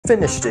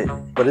finished it.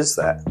 What is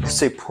that?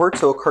 It's a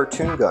Portal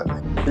cartoon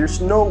gun.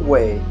 There's no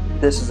way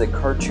this is a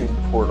cartoon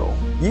portal.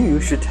 You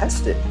should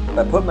test it. If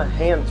I put my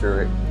hand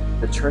through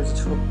it, it turns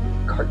into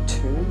a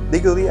cartoon?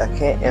 Legally, I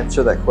can't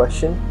answer that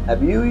question.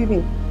 Have you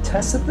even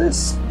tested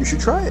this? You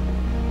should try it.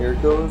 Here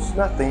goes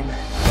nothing.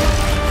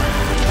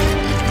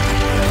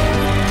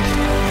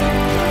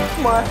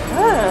 My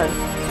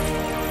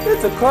hand!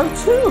 It's a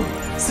cartoon!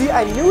 See,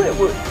 I knew it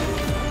would.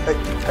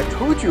 I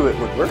told you it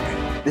would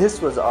work.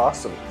 This was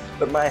awesome,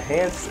 but my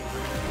hands...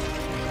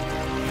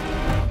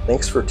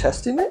 Thanks for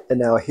testing it. And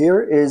now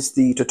here is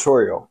the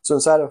tutorial. So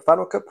inside of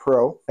Final Cut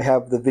Pro, I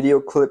have the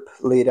video clip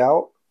laid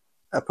out.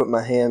 I put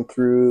my hand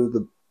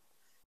through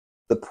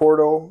the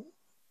portal.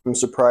 I'm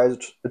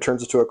surprised it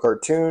turns into a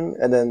cartoon.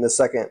 And then the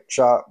second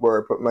shot where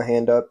I put my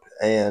hand up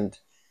and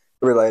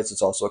realize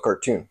it's also a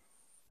cartoon.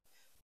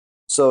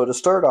 So to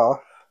start off,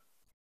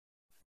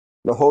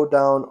 I'm going to hold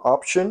down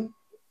Option,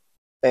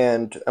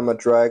 and I'm going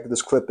to drag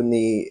this clip in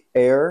the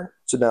air.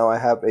 So now I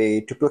have a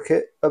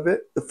duplicate of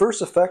it. The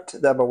first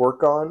effect that I'm going to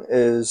work on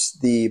is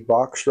the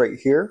box right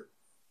here.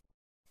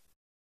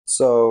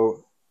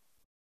 So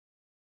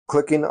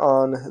clicking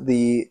on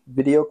the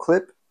video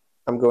clip,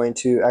 I'm going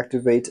to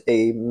activate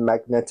a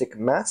magnetic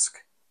mask.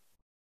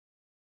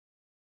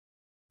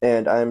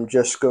 And I'm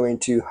just going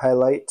to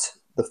highlight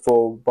the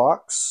full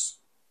box,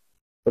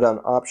 put on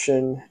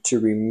Option to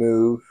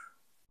remove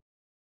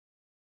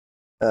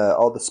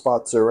all the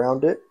spots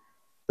around it.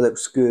 It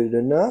looks good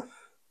enough.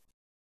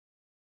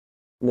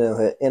 Now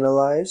hit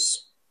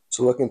Analyze.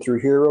 So looking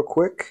through here real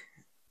quick,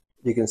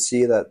 you can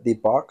see that the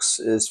box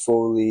is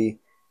fully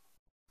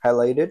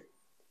highlighted.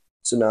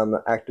 So now I'm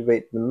going to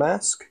activate the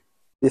mask.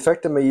 The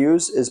effect I'm going to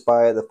use is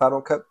by the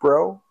Final Cut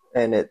Pro,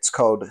 and it's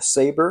called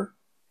Saber.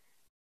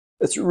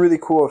 It's a really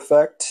cool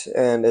effect,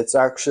 and it's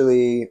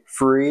actually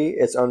free.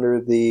 It's under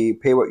the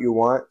pay what you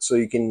want, so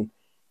you can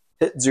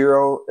hit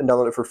 0 and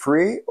download it for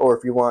free, or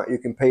if you want, you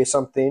can pay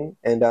something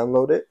and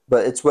download it.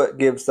 But it's what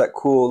gives that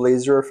cool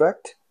laser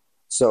effect.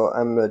 So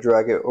I'm going to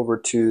drag it over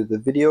to the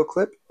video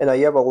clip, and now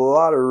you have a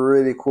lot of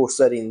really cool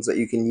settings that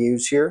you can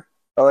use here.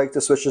 I like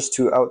to switch this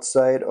to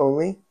outside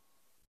only.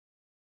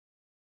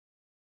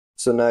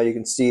 So now you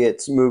can see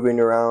it's moving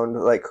around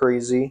like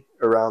crazy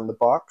around the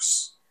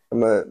box. I'm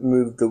going to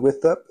move the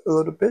width up a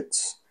little bit.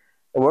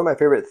 And one of my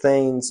favorite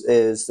things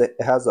is that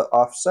it has an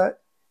offset,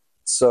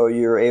 so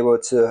you're able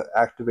to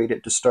activate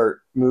it to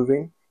start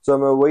moving. So I'm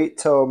going to wait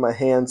till my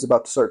hand's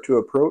about to start to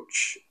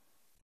approach.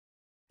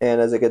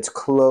 And as it gets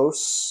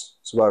close,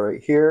 it's about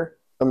right here,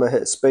 I'm going to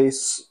hit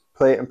space,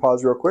 play it, and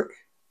pause real quick.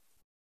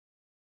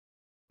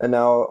 And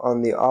now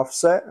on the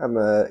offset, I'm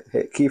going to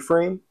hit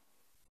keyframe.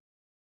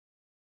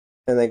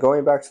 And then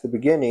going back to the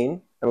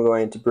beginning, I'm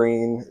going to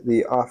bring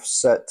the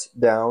offset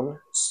down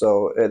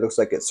so it looks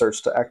like it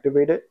starts to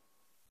activate it.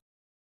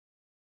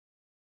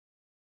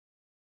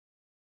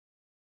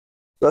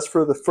 That's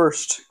for the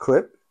first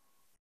clip.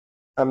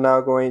 I'm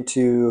now going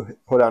to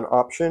hold down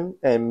Option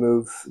and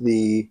move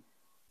the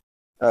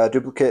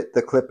duplicate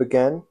the clip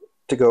again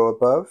to go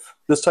above.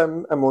 This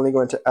time I'm only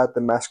going to add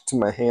the mask to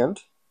my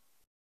hand.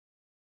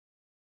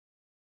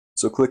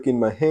 So clicking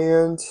my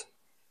hand,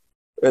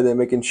 and then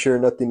making sure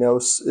nothing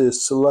else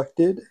is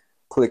selected.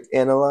 Click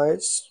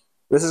Analyze.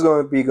 This is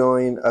going to be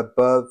going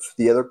above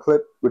the other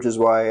clip, which is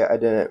why I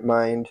didn't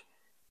mind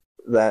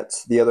that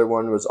the other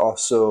one was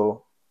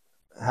also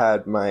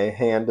had my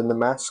hand in the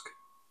mask.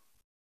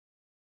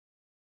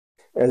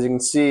 As you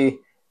can see,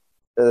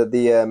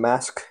 the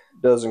mask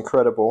does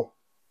incredible.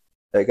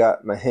 I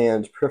got my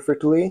hand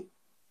perfectly.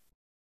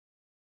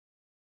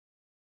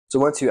 So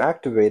once you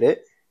activate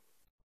it,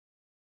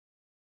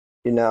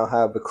 you now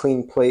have a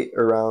clean plate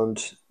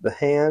around the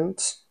hand.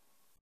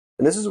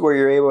 And this is where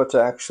you're able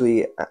to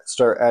actually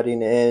start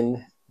adding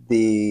in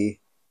the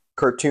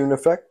cartoon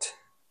effect.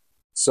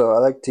 So I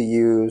like to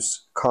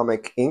use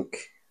Comic Ink.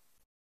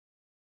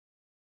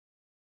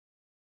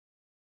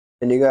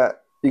 And you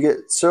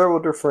get several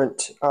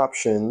different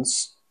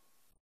options.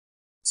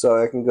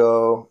 So I can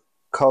go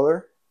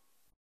color.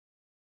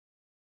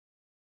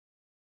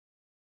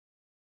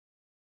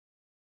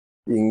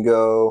 You can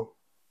go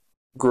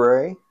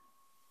gray.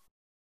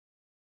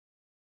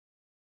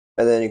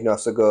 And then you can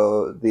also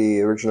go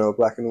the original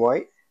black and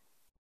white.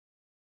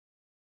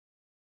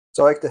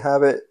 So I like to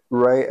have it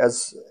right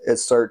as it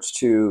starts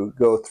to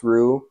go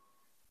through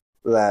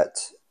that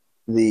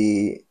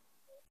the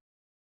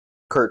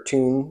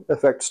cartoon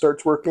effect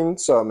starts working.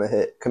 So I'm going to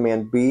hit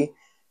Command B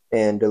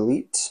and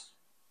delete.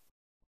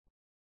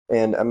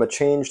 And I'm going to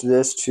change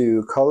this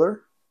to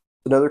color.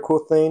 Another cool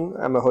thing,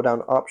 I'm going to hold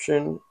down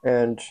Option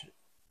and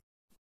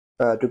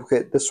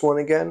duplicate this one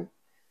again.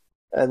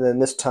 And then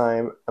this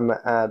time I'm going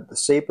to add the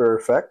Saber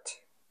effect.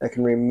 I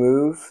can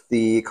remove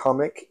the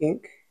Comic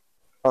Ink.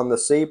 On the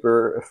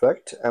Saber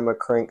effect, I'm going to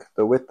crank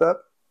the width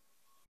up.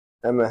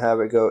 I'm going to have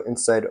it go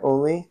inside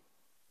only.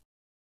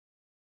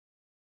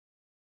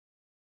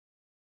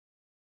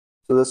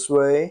 So this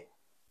way,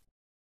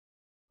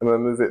 I'm going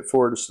to move it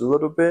forward just a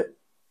little bit.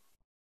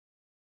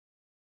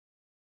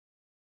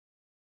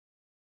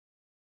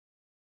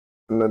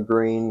 I'm going to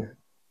bring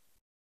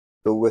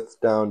the width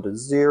down to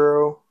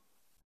 0.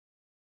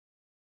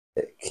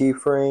 Hit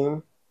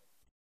keyframe.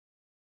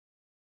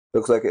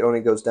 Looks like it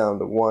only goes down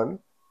to 1.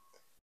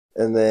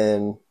 And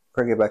then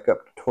crank it back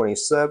up to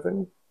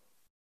 27.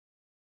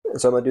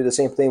 So I'm going to do the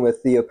same thing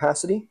with the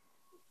opacity.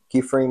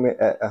 Keyframe it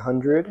at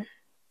 100.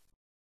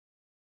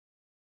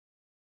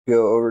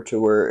 Go over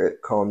to where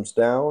it calms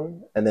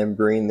down, and then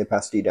bring the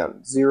opacity down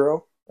to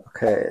 0.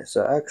 Okay,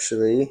 so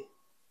actually,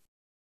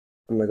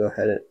 I'm going to go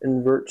ahead and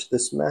invert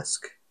this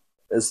mask.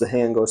 As the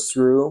hand goes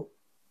through,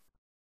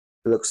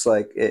 it looks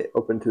like it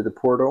opened through the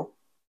portal.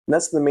 And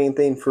that's the main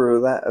thing for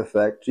that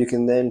effect. You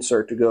can then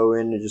start to go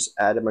in and just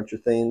add a bunch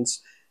of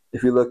things.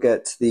 If you look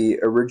at the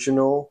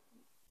original,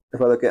 if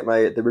I look at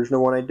the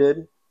original one I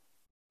did,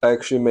 I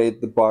actually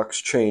made the box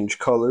change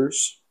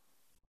colors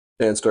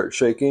and start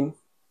shaking.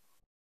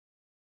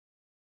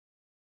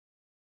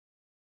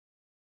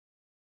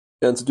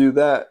 And to do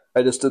that,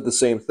 I just did the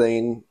same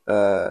thing.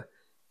 I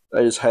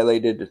just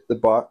highlighted the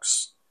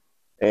box,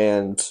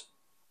 and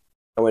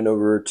I went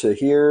over to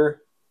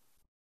here.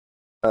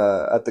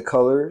 At the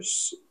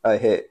colors, I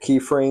hit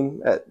keyframe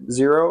at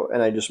 0,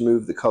 and I just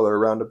moved the color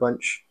around a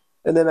bunch.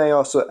 And then I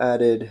also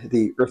added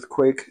the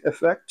earthquake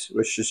effect,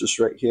 which is just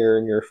right here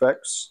in your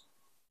effects.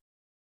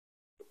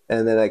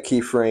 And then I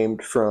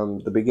keyframed from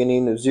the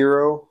beginning of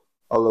 0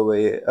 all the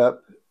way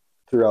up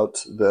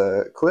throughout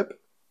the clip.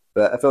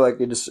 But I felt like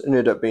it just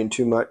ended up being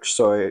too much,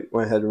 so I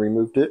went ahead and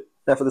removed it.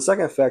 Now for the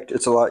second effect,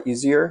 it's a lot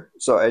easier.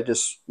 So I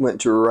just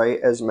went to right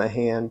as my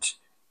hand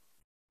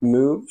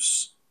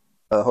moves.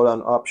 Hold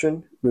on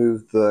Option,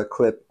 move the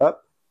clip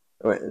up.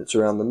 It's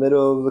around the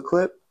middle of the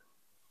clip.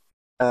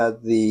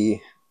 Add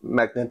the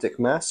magnetic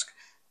mask.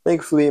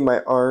 Thankfully,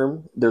 my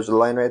arm, there's a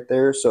line right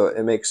there, so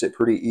it makes it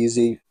pretty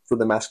easy for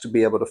the mask to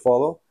be able to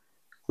follow.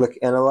 Click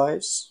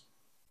Analyze.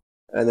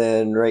 And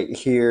then right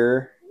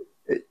here,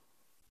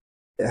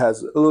 it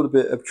has a little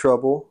bit of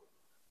trouble.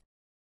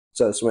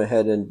 So I just went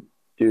ahead and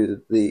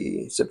do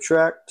the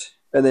subtract,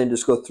 and then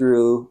just go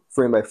through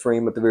frame by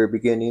frame at the very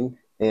beginning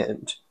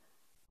and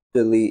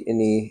delete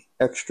any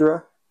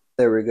extra.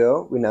 There we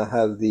go. We now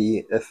have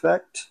the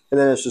effect, and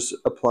then it's just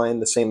applying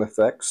the same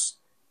effects.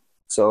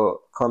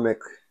 So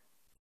Comic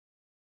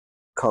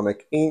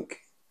ink,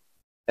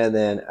 and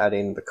then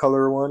adding the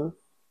color one.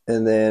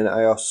 And then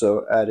I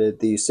also added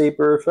the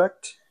saber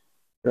effect.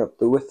 Turn up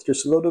the width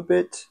just a little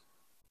bit,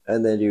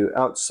 and then do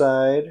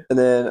outside. And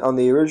then on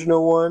the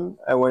original one,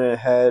 I went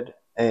ahead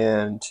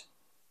and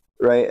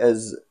right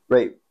as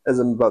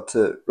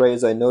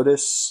I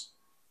notice,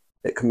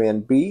 hit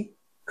Command B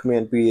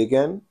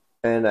again,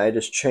 and I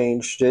just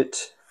changed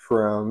it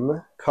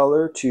from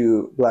color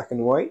to black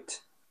and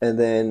white. And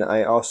then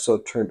I also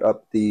turned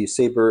up the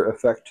saber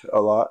effect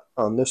a lot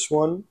on this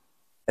one.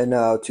 And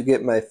now to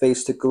get my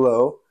face to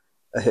glow,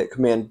 I hit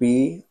Command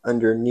B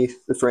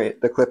underneath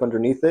the clip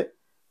underneath it,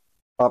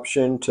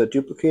 Option to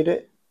duplicate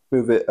it,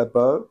 move it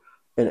above,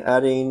 and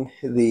adding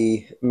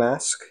the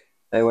mask,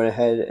 I went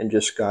ahead and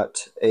just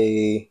got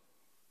a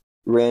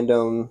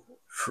random,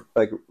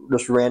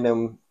 just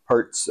random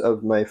parts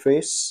of my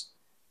face.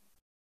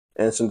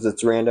 And since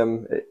it's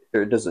random,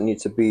 it doesn't need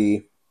to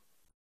be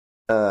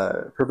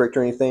perfect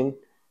or anything.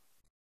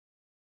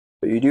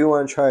 But you do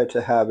want to try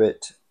to have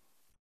it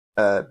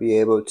be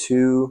able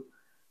to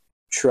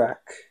track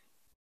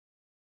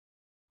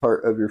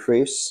part of your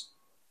face.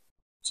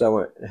 So I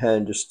went ahead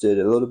and just did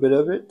a little bit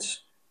of it.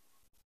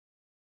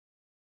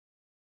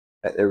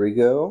 There we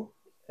go.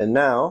 And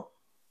now,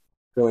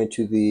 going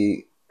to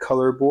the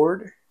color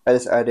board, I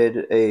just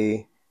added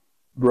a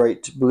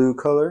bright blue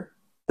color.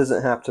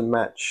 Doesn't have to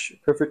match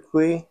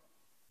perfectly.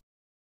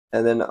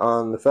 And then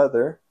on the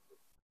feather,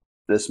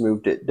 just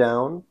moved it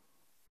down.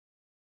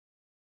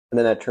 And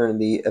then I turned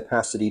the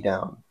opacity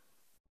down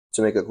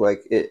to make it look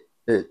like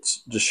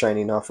it's just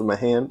shining off of my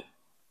hand.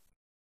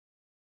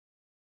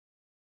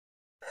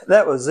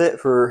 That was it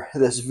for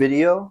this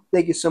video.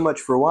 Thank you so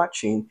much for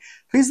watching.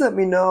 Please let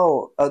me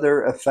know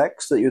other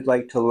effects that you'd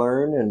like to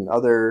learn and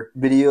other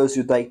videos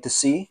you'd like to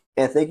see.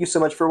 And thank you so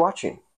much for watching.